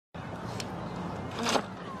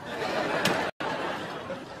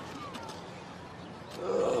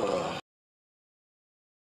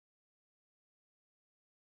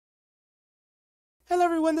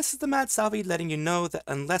everyone, this is the Mad Salvi letting you know that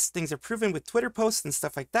unless things are proven with Twitter posts and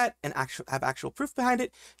stuff like that and have actual proof behind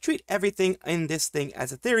it, treat everything in this thing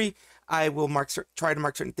as a theory. I will try to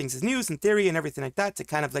mark certain things as news and theory and everything like that to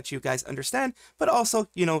kind of let you guys understand, but also,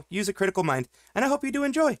 you know, use a critical mind. And I hope you do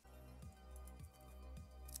enjoy.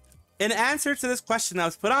 In answer to this question that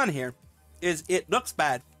was put on here is it looks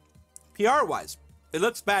bad PR-wise. It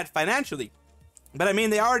looks bad financially. But I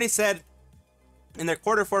mean, they already said in their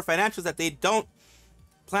Q4 financials that they don't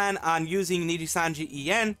plan on using Nijisanji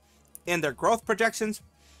EN in their growth projections.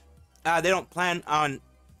 They don't plan on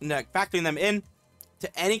factoring them in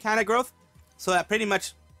to any kind of growth. So that pretty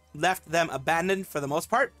much left them abandoned for the most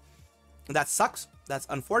part. That sucks. That's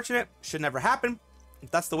unfortunate. Should never happen.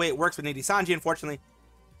 That's the way it works with Nijisanji, unfortunately.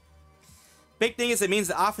 Big thing is it means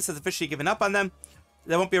the office has officially given up on them.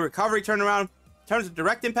 There won't be a recovery turnaround. In terms of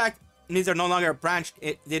direct impact, these are no longer a branch.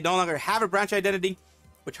 They no longer have a branch identity,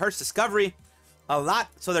 which hurts discovery a lot.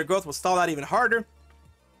 So their growth will stall out even harder.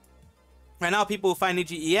 Right now, people who find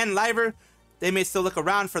Niji EN liver, they may still look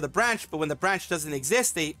around for the branch, but when the branch doesn't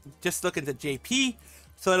exist, they just look into JP.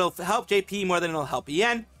 So it'll help JP more than it'll help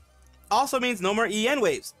EN. Also means no more EN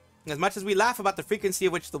waves. As much as we laugh about the frequency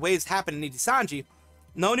of which the waves happen in Nijisanji,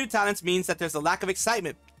 no new talents means that there's a lack of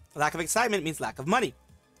excitement. A lack of excitement means lack of money.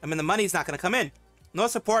 I mean, the money's not going to come in. No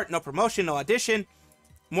support, no promotion, no audition.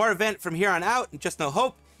 More event from here on out, and just no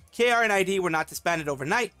hope. KR and ID were not disbanded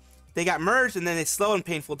overnight. They got merged and then a slow and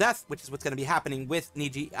painful death, which is what's going to be happening with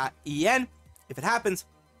Niji EN, if it happens.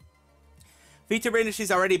 VTuber industry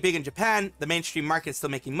is already big in Japan. The mainstream market is still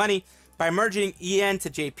making money. By merging EN to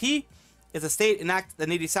JP, is a state enact that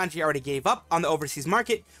Nijisanji already gave up on the overseas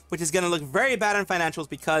market, which is going to look very bad on financials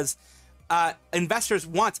because investors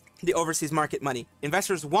want the overseas market money.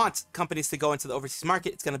 Investors want companies to go into the overseas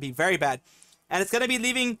market. It's going to be very bad. And it's going to be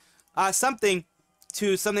leaving something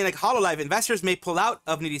like Hololive. Investors may pull out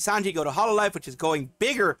of Nijisanji, go to Hololive, which is going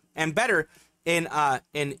bigger and better in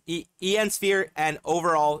EN sphere and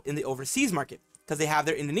overall in the overseas market because they have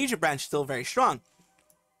their Indonesia branch still very strong.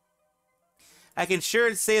 I can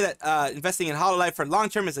sure say that investing in Hololive for long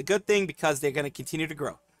term is a good thing because they're going to continue to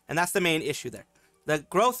grow. And that's the main issue there. The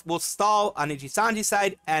growth will stall on Nijisanji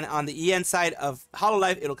side, and on the EN side of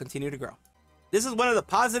Hololive, it'll continue to grow. This is one of the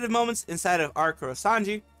positive moments inside of our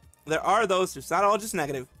Kurosanji. There are those who's not all just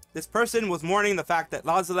negative. This person was mourning the fact that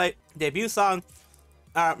Lazulight debut song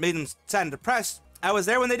made them sad and depressed. I was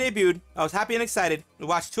there when they debuted. I was happy and excited. We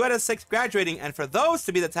watched 2 out of 6 graduating, and for those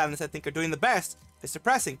to be the talents I think are doing the best, it's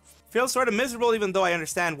depressing. Feels sort of miserable even though I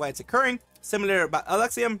understand why it's occurring. Similar about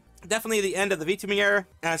Alexium. Definitely the end of the VTubing era,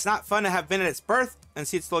 and it's not fun to have been at its birth and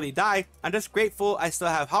see it slowly die. I'm just grateful I still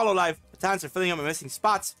have Hololive. The talents are filling up my missing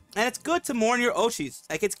spots, and it's good to mourn your Oshis.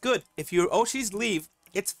 Like, it's good. If your Oshis leave,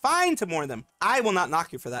 it's fine to mourn them. I will not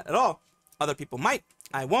knock you for that at all. Other people might.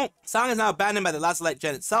 I won't. Song is now abandoned by the Lazulight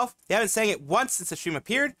gen itself. They haven't sang it once since the stream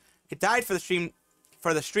appeared. It died for the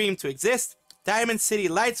stream to exist. Diamond City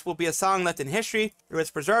Lights will be a song left in history. It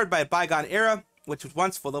was preserved by a bygone era, which was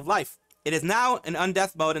once full of life. It is now in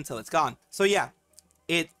undeath mode until it's gone. So yeah,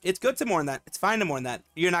 it's good to mourn that. It's fine to mourn that.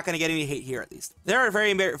 You're not going to get any hate here, at least. There are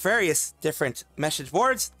various different message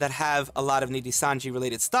boards that have a lot of Nijisanji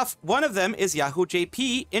related stuff. One of them is Yahoo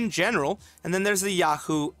JP in general, and then there's the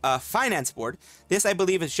Yahoo finance board. This, I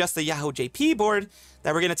believe, is just the Yahoo JP board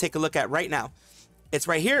that we're going to take a look at right now. It's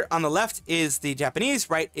right here. On the left is the Japanese,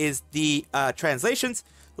 right is the translations.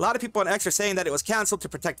 A lot of people on X are saying that it was canceled to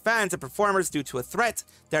protect fans and performers due to a threat.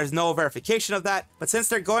 There's no verification of that. But since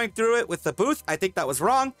they're going through it with the booth, I think that was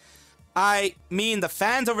wrong. I mean, the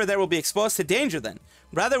fans over there will be exposed to danger then.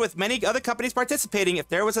 Rather, with many other companies participating, if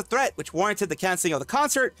there was a threat which warranted the canceling of the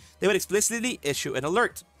concert, they would explicitly issue an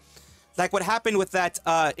alert. Like what happened with that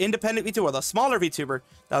independent VTuber, the smaller VTuber,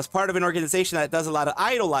 that was part of an organization that does a lot of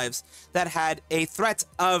idol lives that had a threat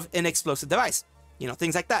of an explosive device. You know,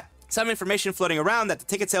 things like that. Some information floating around that the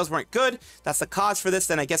ticket sales weren't good. That's the cause for this,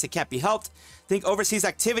 then I guess it can't be helped. I think overseas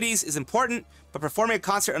activities is important, but performing a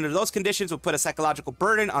concert under those conditions will put a psychological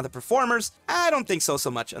burden on the performers. I don't think so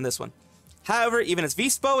much on this one. However, even as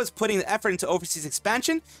Vispo is putting the effort into overseas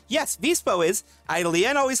expansion, yes, Vispo is. Idol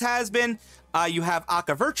EN always has been. You have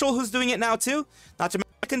Aka Virtual who's doing it now too. Not to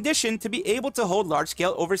mention a condition to be able to hold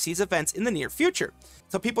large-scale overseas events in the near future.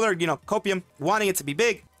 So people are, copium, wanting it to be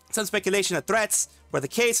big. Some speculation that threats were the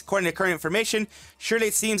case, according to current information. Surely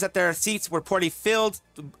it seems that their seats were poorly filled,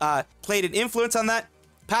 played an influence on that.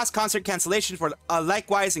 Past concert cancellations were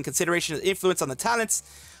likewise in consideration of the influence on the talents.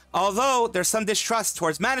 Although there's some distrust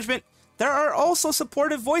towards management, there are also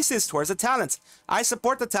supportive voices towards the talents. I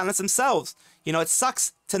support the talents themselves. It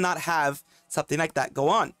sucks to not have something like that go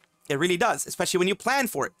on. It really does, especially when you plan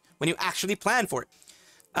for it, when you actually plan for it.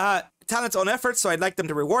 Talent's own efforts, so I'd like them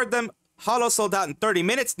to reward them. Holo sold out in 30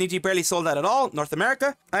 minutes. Niji barely sold out at all. North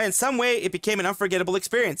America. In some way, it became an unforgettable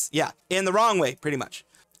experience. Yeah, in the wrong way, pretty much.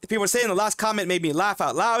 People were saying the last comment made me laugh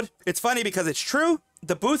out loud. It's funny because it's true.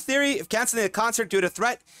 The booth theory, if canceling a concert due to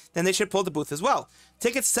threat, then they should pull the booth as well.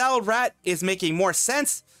 Ticket sell rat is making more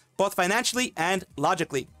sense, both financially and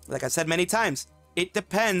logically. Like I've said many times, it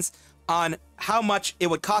depends on how much it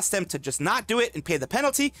would cost them to just not do it and pay the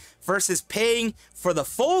penalty versus paying for the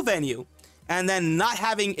full venue and then not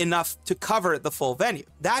having enough to cover the full venue.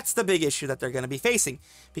 That's the big issue that they're going to be facing,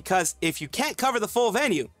 because if you can't cover the full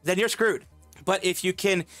venue, then you're screwed. But if you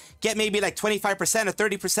can get maybe like 25% or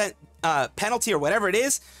 30% penalty or whatever it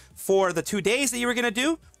is for the 2 days that you were going to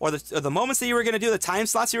do, or the moments that you were going to do, the time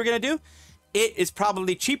slots you were going to do, it is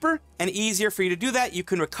probably cheaper and easier for you to do that. You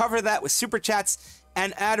can recover that with super chats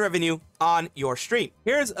and ad revenue on your stream.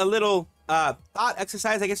 Here's a little thought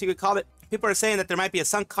exercise, I guess you could call it. People are saying that there might be a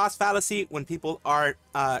sunk cost fallacy when people are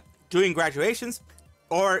doing graduations,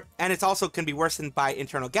 and it also can be worsened by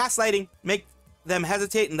internal gaslighting. Make them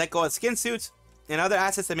hesitate and let go of skin suits and other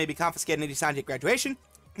assets that may be confiscated in Nijisanji at graduation.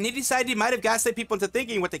 Nijisanji might have gaslit people into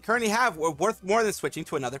thinking what they currently have were worth more than switching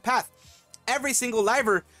to another path. Every single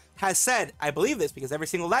liver has said, I believe this because every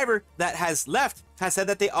single liver that has left has said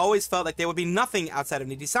that they always felt like there would be nothing outside of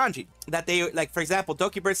Nijisanji. That they, like for example,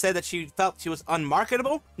 Dokibird said that she felt she was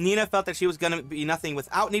unmarketable. Nina felt that she was going to be nothing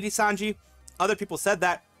without Nijisanji. Other people said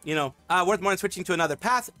that, you know, worth more than switching to another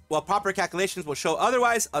path. While proper calculations will show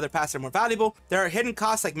otherwise, other paths are more valuable. There are hidden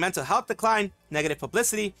costs like mental health decline, negative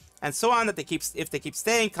publicity, and so on that if they keep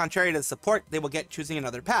staying, contrary to the support, they will get choosing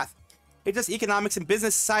another path. It's just economics and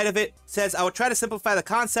business side of it. Says, I will try to simplify the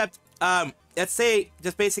concept. Let's say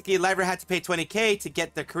just basically Liver had to pay 20K to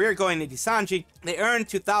get their career going in Nijisanji. They earn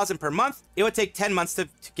 2,000 per month. It would take 10 months to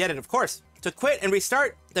get it, of course. To quit and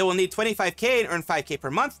restart, they will need 25K and earn 5K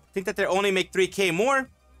per month. Think that they'll only make 3K more,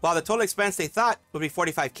 while the total expense they thought would be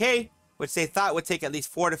 45K, which they thought would take at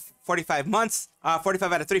least 4 to 45 months,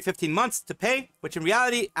 45 out of 15 months to pay, which in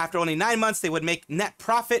reality, after only 9 months, they would make net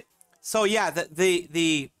profit. So yeah,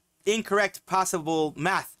 the incorrect possible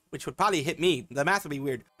math, which would probably hit me. The math would be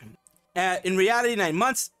weird. In reality, 9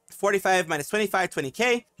 months, 45 minus 25,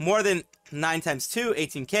 20K, more than 9 times 2,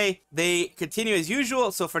 18K. They continue as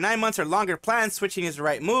usual, so for 9 months or longer plans, switching is the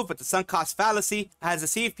right move, but the sunk cost fallacy has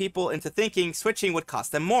deceived people into thinking switching would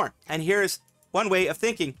cost them more. And here's one way of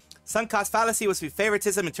thinking. Sunk cost fallacy was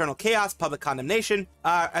favoritism, internal chaos, public condemnation.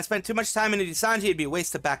 I spent too much time in Nijisanji, it'd be a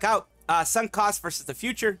waste to back out. Sunk cost versus the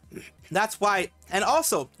future. That's why. And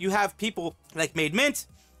also, you have people like Made Mint,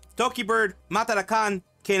 Dokibird, Matarakan,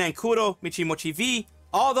 K9 Kuro, Michimochi V,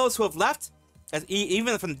 all those who have left,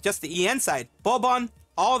 even from just the EN side, Bobon,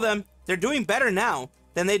 all of them, they're doing better now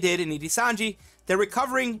than they did in Nijisanji. They're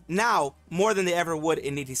recovering now more than they ever would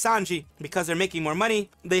in Nijisanji because they're making more money.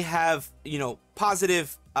 They have, you know,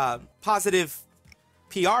 positive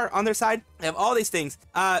PR on their side. They have all these things.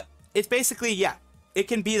 It's basically, yeah, it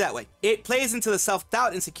can be that way. It plays into the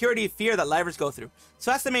self-doubt, insecurity, fear that livers go through.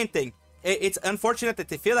 So that's the main thing. It's unfortunate that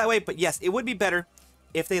they feel that way, but yes, it would be better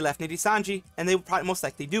if they left Nijisanji, and they would probably most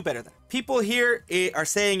likely do better then. People here are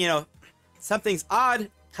saying, you know, something's odd.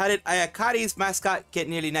 How did Ayakari's mascot get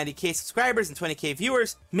nearly 90K subscribers and 20K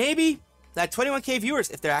viewers? Maybe that 21K viewers,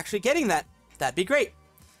 if they're actually getting that, that'd be great.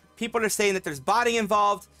 People are saying that there's botting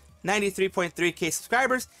involved, 93.3K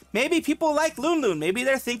subscribers. Maybe people like LunLun. Maybe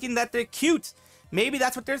they're thinking that they're cute. Maybe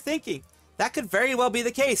that's what they're thinking. That could very well be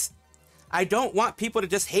the case. I don't want people to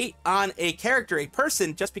just hate on a character, a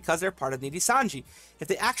person, just because they're part of Nijisanji. If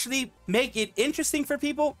they actually make it interesting for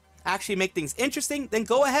people, actually make things interesting, then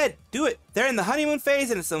go ahead, do it. They're in the honeymoon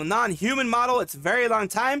phase and it's a non-human model. It's a very long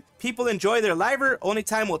time. People enjoy their liver. Only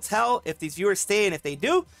time will tell if these viewers stay, and if they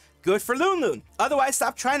do, good for LunLun. Otherwise,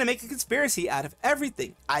 stop trying to make a conspiracy out of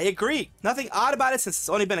everything. I agree. Nothing odd about it since it's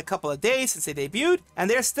only been a couple of days since they debuted, and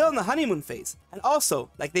they're still in the honeymoon phase. And also,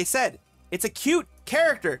 like they said, it's a cute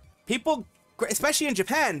character. People, especially in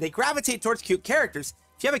Japan, they gravitate towards cute characters.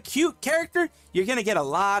 If you have a cute character, you're going to get a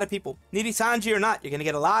lot of people. Nijisanji or not, you're going to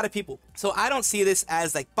get a lot of people. So I don't see this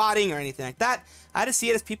as like botting or anything like that. I just see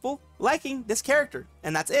it as people liking this character.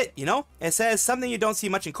 And that's it, you know? It says something you don't see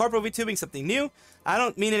much in corporate VTubing, something new. I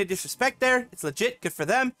don't mean any disrespect there. It's legit, good for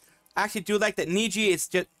them. I actually do like that Niji is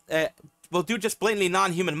just... will do just blatantly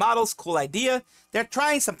non-human models. Cool idea. They're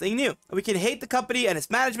trying something new. We can hate the company and its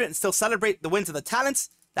management and still celebrate the wins of the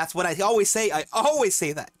talents. That's what I always say. I always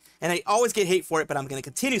say that. And I always get hate for it, but I'm going to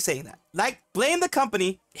continue saying that. Like, blame the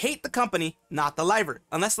company, hate the company, not the liver.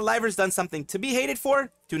 Unless the liver's done something to be hated for,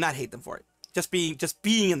 do not hate them for it. Just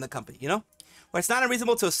being in the company, you know? Or it's not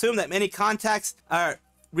unreasonable to assume that many contacts are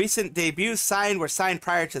recent debuts signed were signed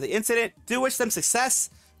prior to the incident. Do wish them success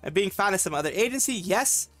at being found in some other agency.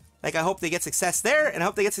 Yes. Like, I hope they get success there, and I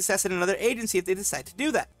hope they get success in another agency if they decide to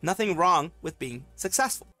do that. Nothing wrong with being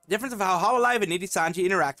successful. Difference of how Hololive and Nijisanji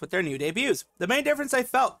interact with their new debuts. The main difference I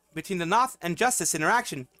felt between the Noth and Justice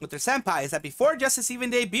interaction with their senpai is that before Justice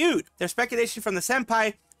even debuted, there's speculation from the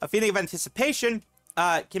senpai, a feeling of anticipation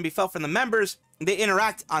can be felt from the members. They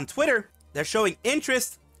interact on Twitter. They're showing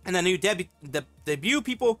interest in the new debut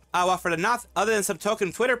people. While for the Noth, other than some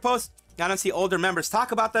token Twitter posts, I don't see older members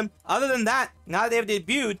talk about them. Other than that, now that they have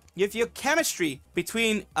debuted, you feel chemistry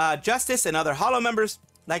between Justice and other Holo members,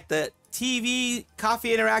 like the TV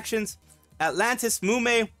coffee interactions. Atlantis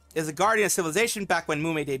Mume is a guardian of civilization back when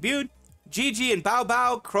Mume debuted. Gigi and Bao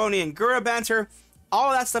Bao, Crony and Gura banter.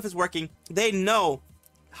 All of that stuff is working. They know,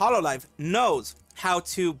 Hololive knows how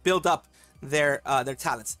to build up their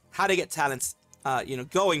talents, how to get talents,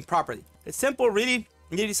 going properly. It's simple, really.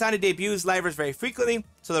 Nijisanji debuts livers very frequently,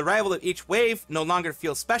 so the arrival of each wave no longer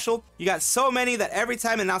feels special. You got so many that every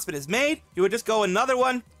time an announcement is made, you would just go another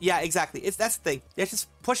one. Yeah, exactly. That's the thing. They're just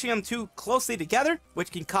pushing them too closely together,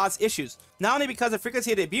 which can cause issues. Not only because of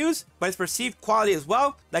frequency of debuts, but its perceived quality as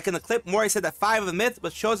well. Like in the clip, Mori said that 5 of the Myth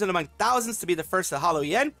was chosen among thousands to be the first to Holo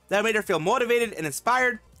EN. That made her feel motivated and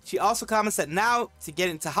inspired. She also comments that now, to get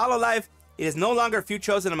into Hololive, it is no longer a few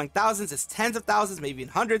chosen among thousands, it's tens of thousands, maybe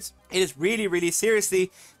even hundreds. It is really, really seriously,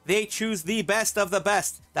 they choose the best of the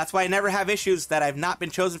best. That's why I never have issues that I've not been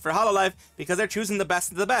chosen for Hololive, because they're choosing the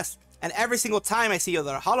best of the best. And every single time I see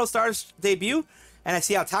other Holostars debut, and I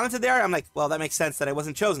see how talented they are, I'm like, well, that makes sense that I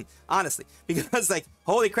wasn't chosen, honestly. Because, like,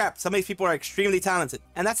 holy crap, some of these people are extremely talented.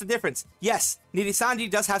 And that's the difference. Yes, Nijisanji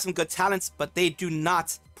does have some good talents, but they do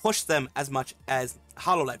not push them as much as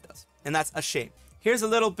Hololive does. And that's a shame. Here's a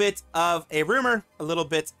little bit of a rumor, a little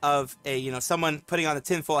bit of a, someone putting on a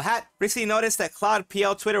tinfoil hat. Recently noticed that Cloud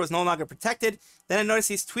PL Twitter was no longer protected. Then I noticed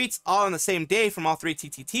these tweets all on the same day from all 3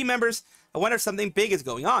 TTT members. I wonder if something big is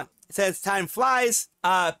going on. It says, time flies.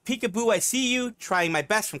 Peekaboo, I see you. Trying my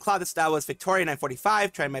best from Claude. That was Victoria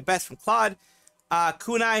 945. Trying my best from Claude.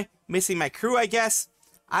 Kunai, missing my crew, I guess.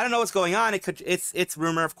 I don't know what's going on. It's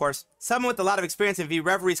rumor, of course. Someone with a lot of experience in V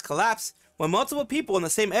Reverie's collapse. When multiple people in the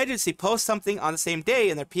same agency post something on the same day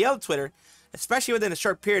in their PL Twitter, especially within a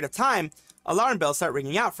short period of time, alarm bells start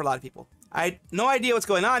ringing out for a lot of people. I had no idea what's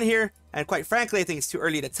going on here, and quite frankly, I think it's too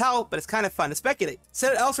early to tell, but it's kind of fun to speculate.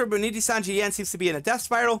 Said elsewhere, but NijisanjiEN seems to be in a death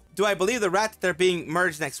spiral. Do I believe the rat that they're being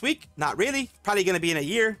merged next week? Not really. Probably going to be in a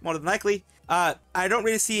year, more than likely. I don't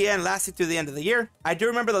really see EN lasting through the end of the year. I do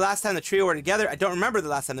remember the last time the trio were together. I don't remember the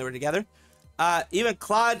last time they were together. Even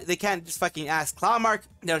Claude, they can't just fucking ask Cloudmark.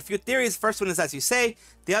 There are a few theories. First one is as you say.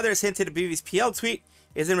 The other is hinted to BB's PL tweet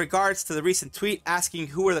is in regards to the recent tweet asking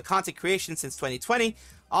who were the content creation since 2020.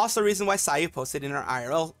 Also reason why Sayu posted in her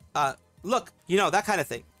IRL look, that kind of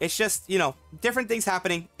thing. It's just, different things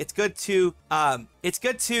happening. It's good to,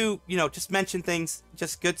 just mention things.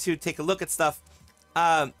 Just good to take a look at stuff.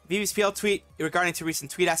 BB's PL tweet regarding to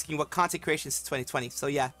recent tweet asking what content creation since 2020. So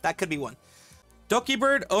yeah, that could be one.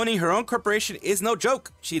 Dokibird owning her own corporation is no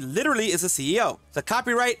joke. She literally is a CEO. The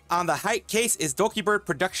copyright on the Height case is Dokibird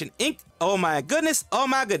Production Inc. Oh my goodness. Oh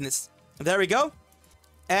my goodness. There we go.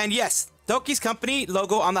 And yes, Doki's company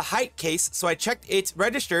logo on the Height case. So I checked it's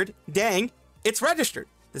registered. Dang, it's registered.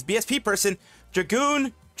 This BSP person,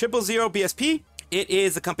 Dragoon 000 BSP. It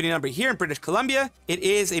is the company number here in British Columbia. It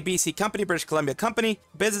is a BC company, British Columbia company.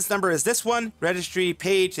 Business number is this one. Registry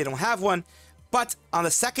page, they don't have one. But on the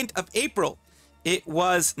 2nd of April, it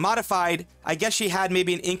was modified. I guess she had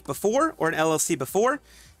maybe an Inc. before or an LLC before.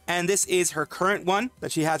 And this is her current one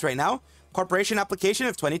that she has right now. Corporation application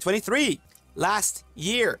of 2023. Last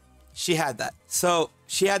year, she had that. So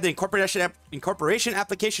she had the incorporation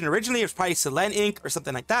application originally. It was probably Selen Inc. or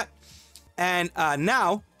something like that. And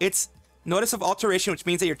now it's notice of alteration, which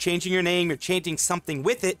means that you're changing your name. You're changing something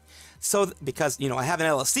with it. So because, I have an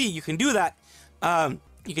LLC, you can do that.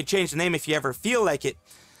 You can change the name if you ever feel like it.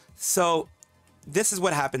 So this is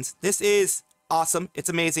what happens. This is awesome. It's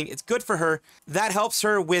amazing. It's good for her. That helps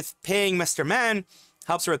her with paying Mr. Man,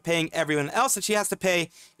 helps her with paying everyone else that she has to pay.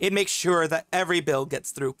 It makes sure that every bill gets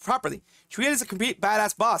through properly. She is a complete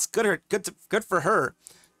badass boss. Good for her.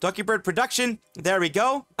 Dokibird Production. There we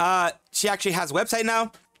go. She actually has a website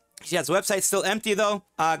now. She has a website still empty though.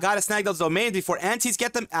 Gotta snag those domains before aunties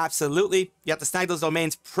get them. Absolutely. You have to snag those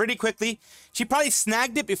domains pretty quickly. She probably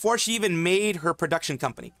snagged it before she even made her production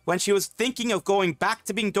company. When she was thinking of going back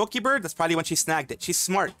to being Dokibird, that's probably when she snagged it. She's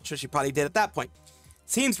smart, so she probably did at that point.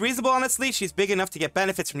 Seems reasonable, honestly. She's big enough to get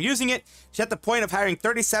benefits from using it. She's at the point of hiring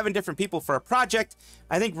 37 different people for a project.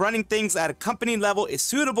 I think running things at a company level is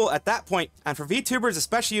suitable at that point. And for VTubers,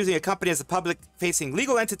 especially using a company as a public-facing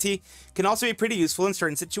legal entity, can also be pretty useful in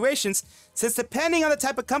certain situations, since depending on the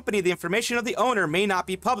type of company, the information of the owner may not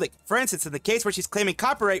be public. For instance, in the case where she's claiming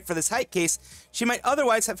copyright for this hike case, she might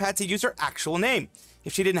otherwise have had to use her actual name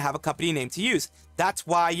if she didn't have a company name to use. That's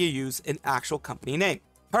why you use an actual company name.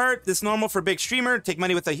 Heard this normal for big streamer, take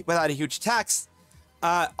money without a huge tax.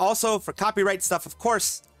 Also for copyright stuff, of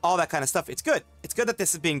course, all that kind of stuff. It's good. It's good that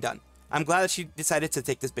this is being done. I'm glad that she decided to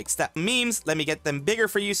take this big step. Memes, let me get them bigger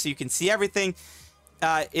for you so you can see everything.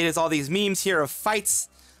 It is all these memes here of fights.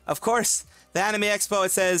 Of course, the Anime Expo,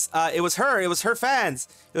 it says it was her fans.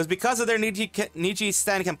 It was because of their Niji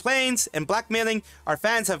stan complaints and blackmailing. Our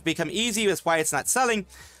fans have become easy. That's why it's not selling.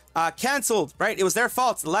 Cancelled, right? It was their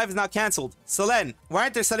fault. The live is now cancelled. Selen, why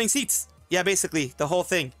aren't they selling seats? Yeah, basically, the whole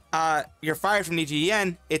thing. You're fired from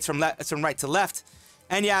NijisanjiEN. It's from right to left.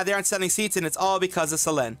 And yeah, they aren't selling seats, and it's all because of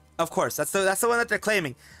Selen. Of course, that's the one that they're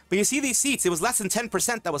claiming. But you see these seats, it was less than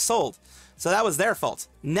 10% that was sold. So that was their fault.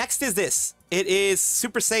 Next is this. It is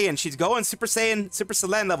Super Saiyan. She's going Super Saiyan, Super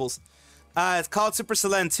Selen levels. It's called Super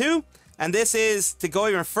Selen 2. And this is to go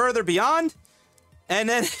even further beyond. And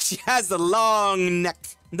then she has the long neck.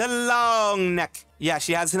 The long neck. Yeah,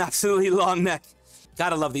 she has an absolutely long neck.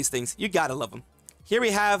 Gotta love these things. You gotta love them. Here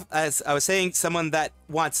we have, as I was saying, someone that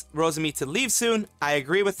wants Rosemi to leave soon. I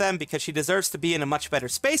agree with them because she deserves to be in a much better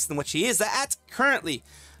space than what she is at currently.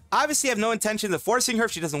 Obviously, I have no intention of forcing her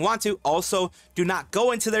if she doesn't want to. Also, do not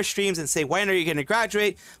go into their streams and say, when are you going to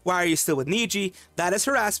graduate? Why are you still with Niji? That is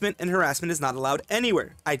harassment, and harassment is not allowed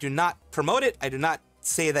anywhere. I do not promote it. I do not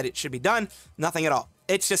say that it should be done. Nothing at all.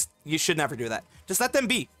 It's just, you should never do that. Just let them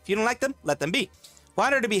be. If you don't like them, let them be.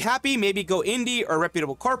 Want her to be happy, maybe go indie or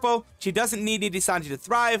reputable corpo. She doesn't need Nijisanji to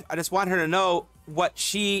thrive. I just want her to know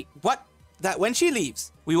that when she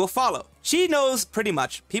leaves, we will follow. She knows pretty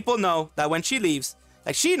much. People know that when she leaves,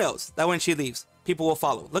 like she knows that when she leaves, people will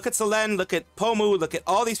follow. Look at Selen, look at Pomu, look at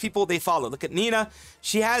all these people, they follow. Look at Nina.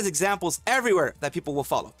 She has examples everywhere that people will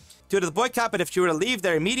follow. Due to the boycott, but if she were to leave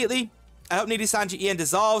there immediately, I hope Nijisanji EN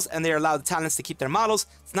dissolves and they are allowed the talents to keep their models.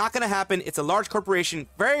 It's not going to happen. It's a large corporation.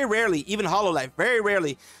 Very rarely, even Hololive, very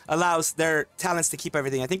rarely allows their talents to keep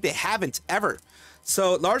everything. I think they haven't ever.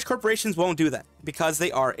 So large corporations won't do that because they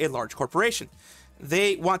are a large corporation.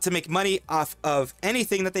 They want to make money off of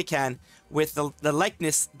anything that they can with the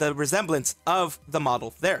likeness, the resemblance of the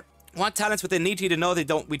model there. Want talents within Niji to know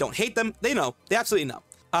we don't hate them. They know. They absolutely know.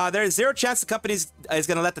 There is zero chance the company is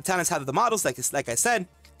going to let the talents have the models, like I said.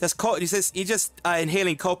 He says he's just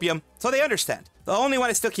inhaling copium, so they understand. The only one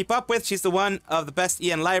I still keep up with, she's the one of the best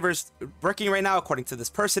EN livers working right now, according to this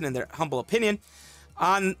person, in their humble opinion.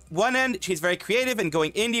 On one end, she's very creative, and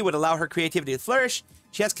going indie would allow her creativity to flourish.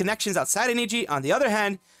 She has connections outside of Niji. On the other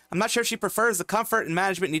hand, I'm not sure if she prefers the comfort and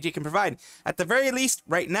management Niji can provide. At the very least,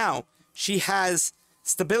 right now, she has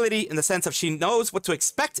stability in the sense of she knows what to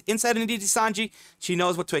expect inside of Nijisanji. She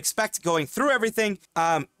knows what to expect going through everything.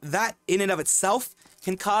 That in and of itself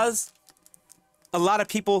can cause a lot of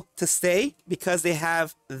people to stay because they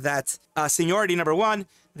have that seniority, number one,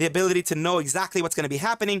 the ability to know exactly what's going to be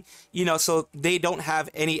happening, so they don't have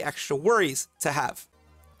any extra worries to have.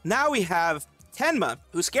 Now we have Tenma,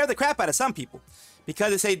 who scared the crap out of some people because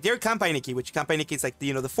they say, dear Kampai Nikki, which Kampai Nikki is like,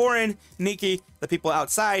 the foreign Nikki, the people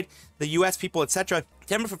outside, the US people, etc.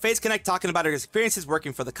 Tenma from Face Connect talking about her experiences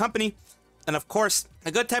working for the company. And of course,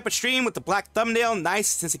 a good type of stream with the black thumbnail. Nice,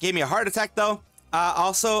 since it gave me a heart attack though.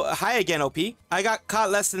 Also, hi again, OP. I got caught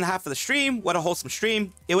less than half of the stream. What a wholesome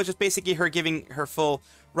stream. It was just basically her giving her full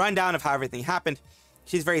rundown of how everything happened.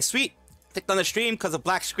 She's very sweet. Clicked on the stream because of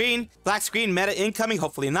black screen. Black screen meta incoming.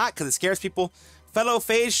 Hopefully not, because it scares people. Fellow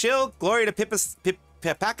phase shield. Glory to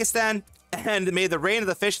Pakistan. And may the reign of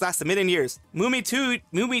the fish last 1,000,000 years. Mumi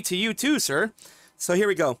to you too, sir. So here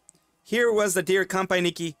we go. Here was the dear Kampai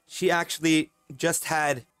Nikki. She actually just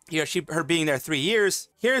had, her being there 3 years.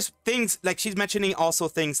 Here's things, like she's mentioning also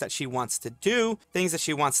things that she wants to do, things that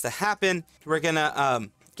she wants to happen. We're gonna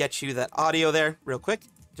get you that audio there real quick,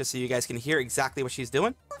 just so you guys can hear exactly what she's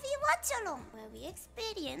doing. Movie watch-along, where we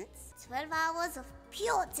experience 12 hours of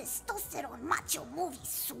pure testosterone macho movie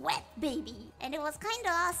sweat, baby. And it was kind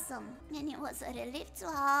of awesome. And it was a relief to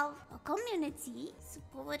have a community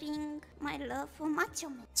supporting my love for macho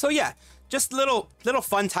men. So yeah, just little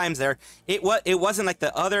fun times there. It wasn't like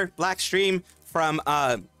the other black stream from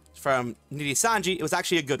Nijisanji. It was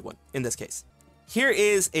actually a good one in this case. Here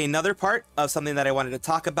is another part of something that I wanted to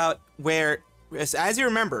talk about, where, as you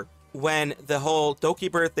remember, when the whole Doki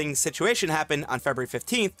birthing situation happened on February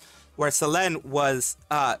 15th, where Selene was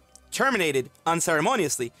terminated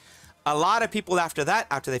unceremoniously. A lot of people after that,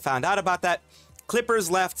 after they found out about that, Clippers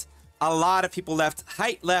left, a lot of people left,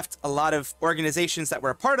 Height left, a lot of organizations that were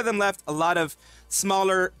a part of them left, a lot of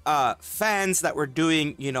smaller fans that were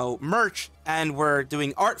doing, you know, merch and were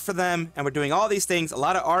doing art for them and were doing all these things. A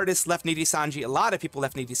lot of artists left Nijisanji, a lot of people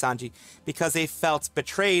left Nijisanji because they felt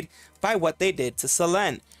betrayed by what they did to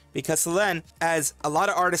Selene. Because Selene, as a lot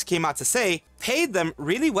of artists came out to say, paid them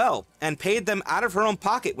really well and paid them out of her own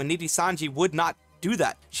pocket when Nijisanji would not do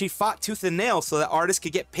that. She fought tooth and nail so that artists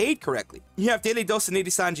could get paid correctly. You have Daily Dose of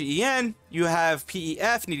Nijisanji EN, you have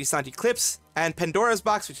PEF, Nijisanji Clips, and Pandora's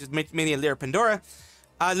Box, which is mainly a Lyra Pandora.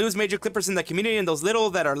 Lose major clippers in the community, and those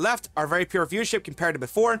little that are left are very pure viewership compared to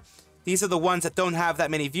before. These are the ones that don't have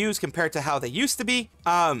that many views compared to how they used to be.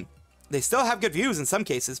 They still have good views in some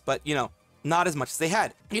cases, but you know, not as much as they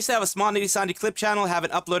had. I used to have a small Nijisanji clip channel,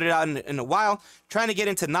 haven't uploaded out in a while, trying to get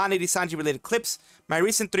into non-Nijisanji related clips. My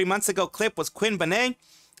recent 3 months ago clip was Quinn Bonet.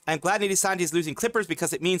 I'm glad Nijisanji is losing clippers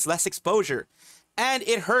because it means less exposure. And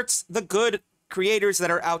it hurts the good creators that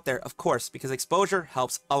are out there, of course, because exposure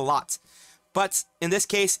helps a lot. But in this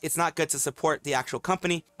case, it's not good to support the actual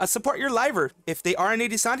company. Support your liver. If they are a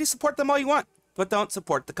Nijisanji, support them all you want, but don't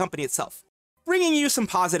support the company itself. Bringing you some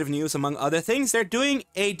positive news, among other things, they're doing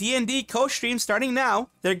a D&D co-stream starting now.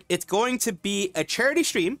 It's going to be a charity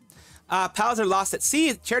stream. Pals are lost at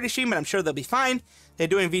sea, charity stream, but I'm sure they'll be fine. They're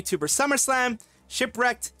doing VTuber SummerSlam,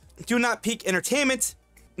 Shipwrecked, Do Not Peak Entertainment.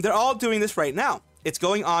 They're all doing this right now. It's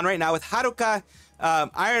going on right now with Haruka,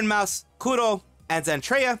 ironmouse, Kuro, and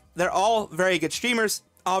Zantreya. They're all very good streamers,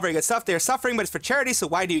 all very good stuff. They're suffering, but it's for charity, so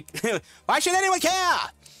why should anyone care?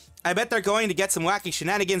 I bet they're going to get some wacky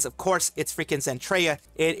shenanigans. Of course, it's freaking Zantreya.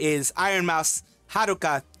 It is Ironmouse,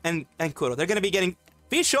 Haruka, and Kuro. They're going to be getting...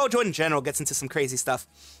 Bishoujo in general gets into some crazy stuff.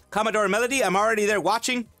 Commodore Melody, I'm already there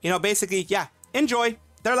watching. You know, basically, yeah, enjoy.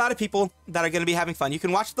 There are a lot of people that are going to be having fun. You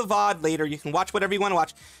can watch the VOD later. You can watch whatever you want to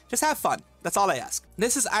watch. Just have fun. That's all I ask.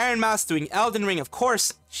 This is Ironmouse doing Elden Ring, of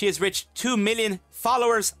course. She has reached 2 million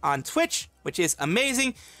followers on Twitch, which is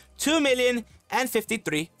amazing.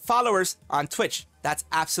 2,053,000 followers on Twitch. That's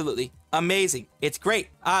absolutely amazing. It's great.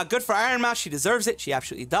 Good for Ironmouse. She deserves it. She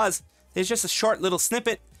absolutely does. There's just a short little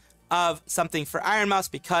snippet of something for Ironmouse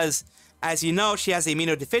because, as you know, she has the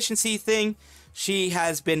immunodeficiency thing. She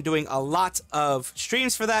has been doing a lot of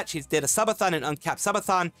streams for that. She did a subathon, an uncapped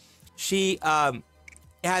subathon. She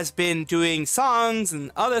has been doing songs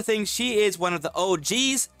and other things. She is one of the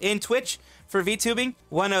OGs in Twitch for VTubing.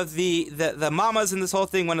 One of the mamas in this whole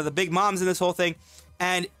thing. One of the big moms in this whole thing.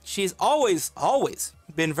 And she's always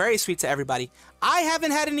been very sweet to everybody. I haven't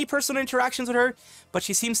had any personal interactions with her, but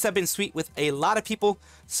she seems to have been sweet with a lot of people.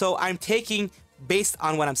 So I'm taking based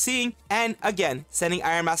on what I'm seeing. And again, sending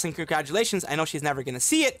Ironmouse some congratulations. I know she's never going to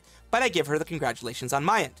see it, but I give her the congratulations on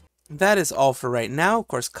my end. That is all for right now. Of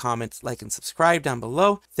course, comment, like, and subscribe down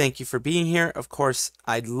below. Thank you for being here. Of course,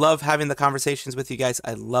 I love having the conversations with you guys.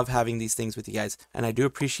 I love having these things with you guys. And I do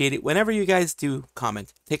appreciate it whenever you guys do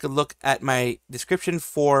comment. Take a look at my description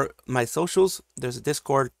for my socials. There's a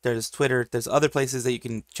Discord, there's Twitter, there's other places that you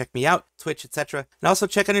can check me out, Twitch, etc. And also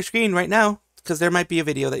check on your screen right now, because there might be a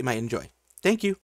video that you might enjoy. Thank you.